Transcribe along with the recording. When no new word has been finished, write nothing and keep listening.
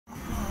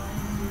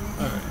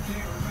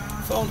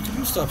phone, can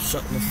you stop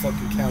shutting the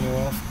fucking camera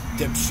off,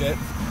 dipshit?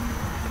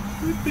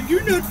 But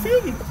you're not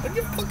filming. What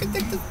do you fucking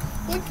think this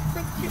blanket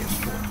front is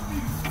for?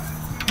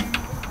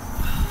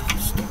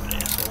 Stupid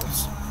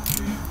assholes.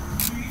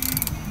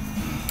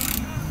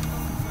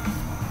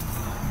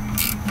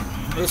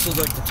 This is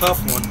like the tough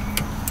one,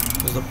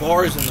 because the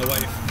bar is in the way.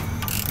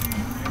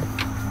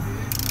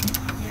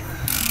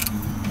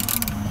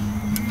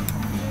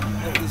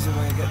 That is the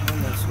way of getting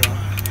in this one.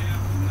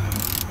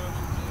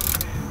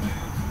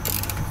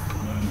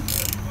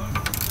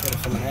 Get it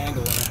from an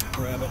angle and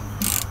grab it.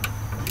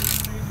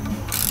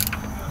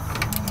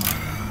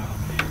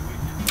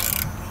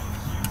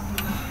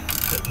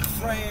 Put the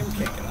frame,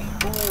 kick it on the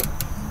bolt.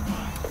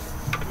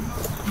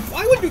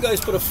 Why would you guys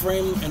put a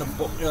frame in a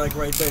bolt, like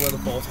right there where the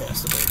bolt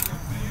has to be?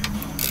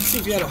 See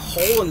if you had a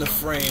hole in the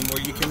frame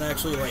where you can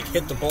actually like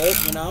hit the bolt,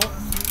 you know,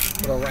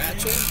 with a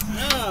ratchet.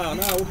 No,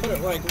 we'll put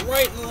it like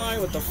right in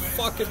line with the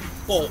fucking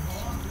bolt.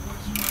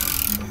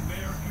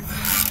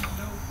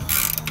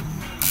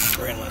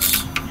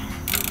 Brainless.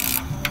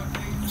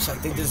 It's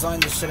like they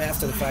designed this shit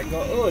after the fact.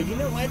 Go, oh, you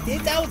know what?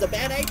 That was a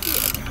bad idea.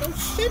 No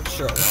shit,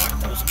 Sherlock.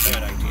 That was a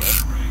bad idea.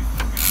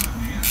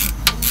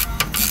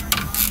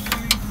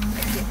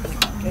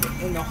 Get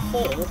it in the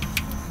hole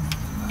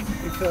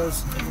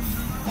because of the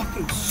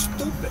fucking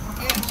stupid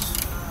ass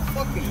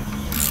fucking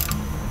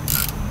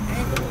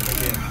angle over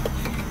here.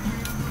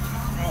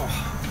 Oh.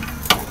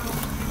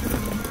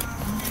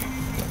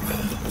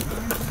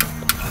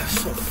 That's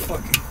so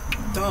fucking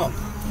dumb.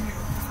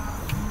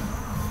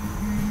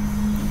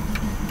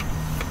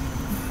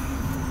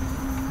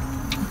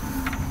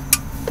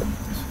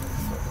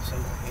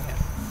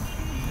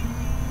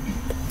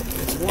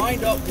 It's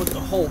lined up with the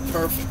hole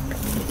perfect.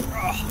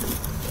 Oh.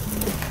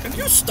 Can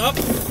you stop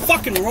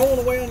fucking rolling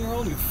away on your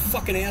own, you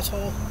fucking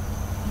asshole?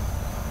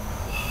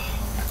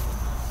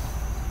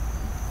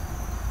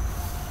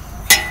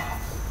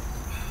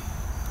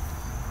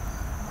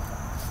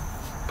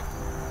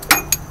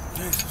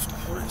 Jesus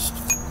Christ.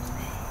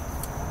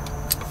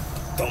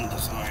 Dumb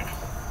design.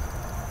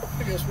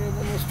 I guess we have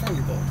one more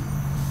stringy bolt.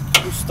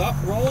 Can you stop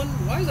rolling?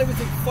 Why is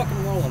everything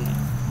fucking rolling now?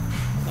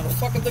 Now the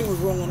fucking thing was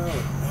rolling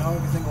earlier. Now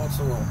everything wants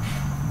to roll.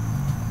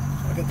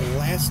 I got the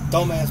last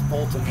dumbass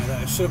bolt in here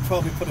that I should have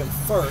probably put in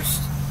first.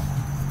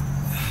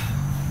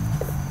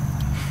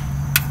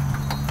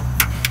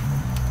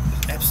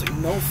 There's absolutely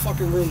no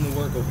fucking room to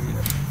work over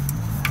here.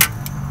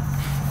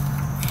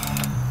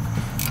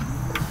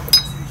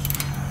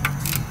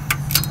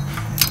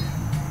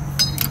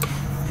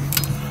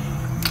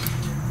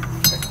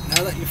 Okay,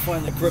 now that you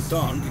finally gripped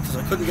on, because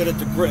I couldn't get it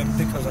to grip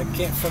because I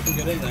can't fucking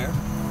get in there.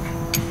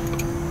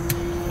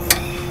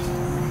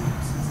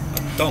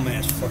 A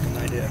dumbass fucking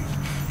idea.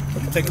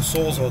 Look at taking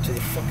Solenoid to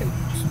the fucking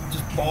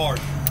just bar.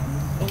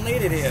 Don't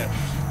need it here.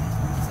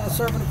 It's not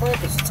serving the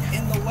purpose. It's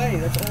in the way.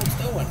 That's all it's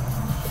doing.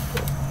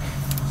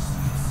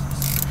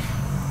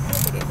 Yeah,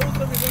 but it holds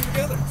everything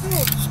together. No,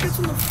 it just gets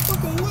in the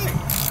fucking way.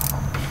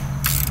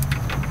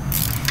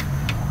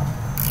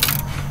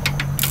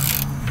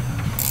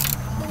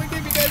 Well, we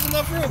gave you guys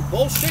enough room.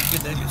 Bullshit you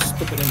did, you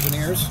stupid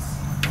engineers.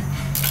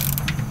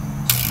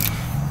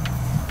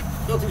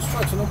 Built these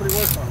trucks and nobody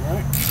works on them,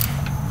 right?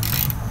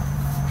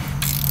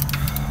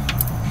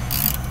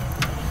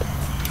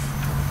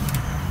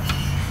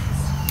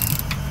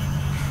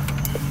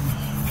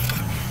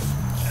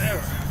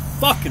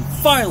 Fucking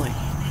finally!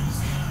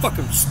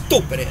 Fucking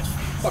stupid ass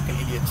fucking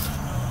idiots.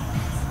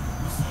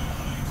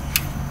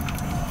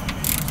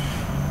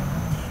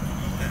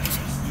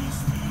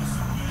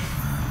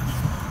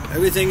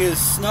 Everything is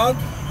snug.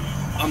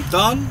 I'm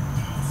done.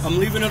 I'm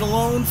leaving it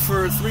alone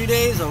for 3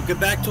 days. I'll get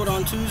back to it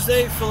on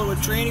Tuesday, fill it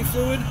with training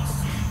fluid,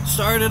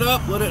 start it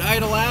up, let it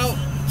idle out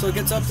until it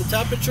gets up to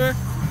temperature.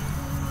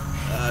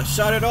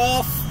 Shut it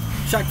off,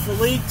 check for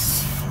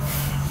leaks,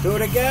 do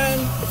it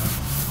again.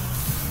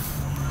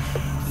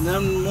 And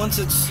then once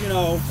it's, you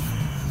know,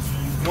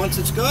 once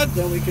it's good,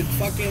 then we could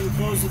fucking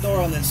close the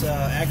door on this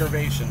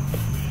aggravation.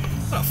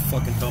 What a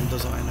fucking dumb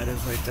design that is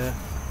right there.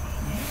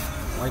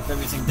 Wipe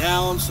everything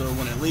down so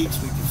when it leaks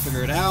we can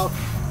figure it out.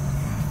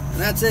 And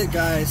that's it,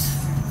 guys.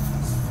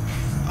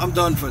 I'm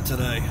done for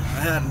today.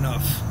 I had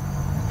enough.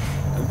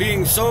 And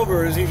being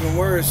sober is even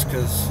worse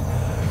because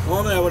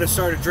normally I would have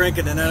started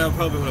drinking and then I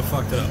probably would have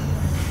fucked it up.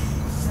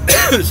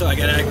 So I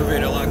got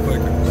aggravated a lot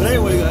quicker. But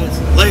anyway, guys,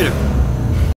 later.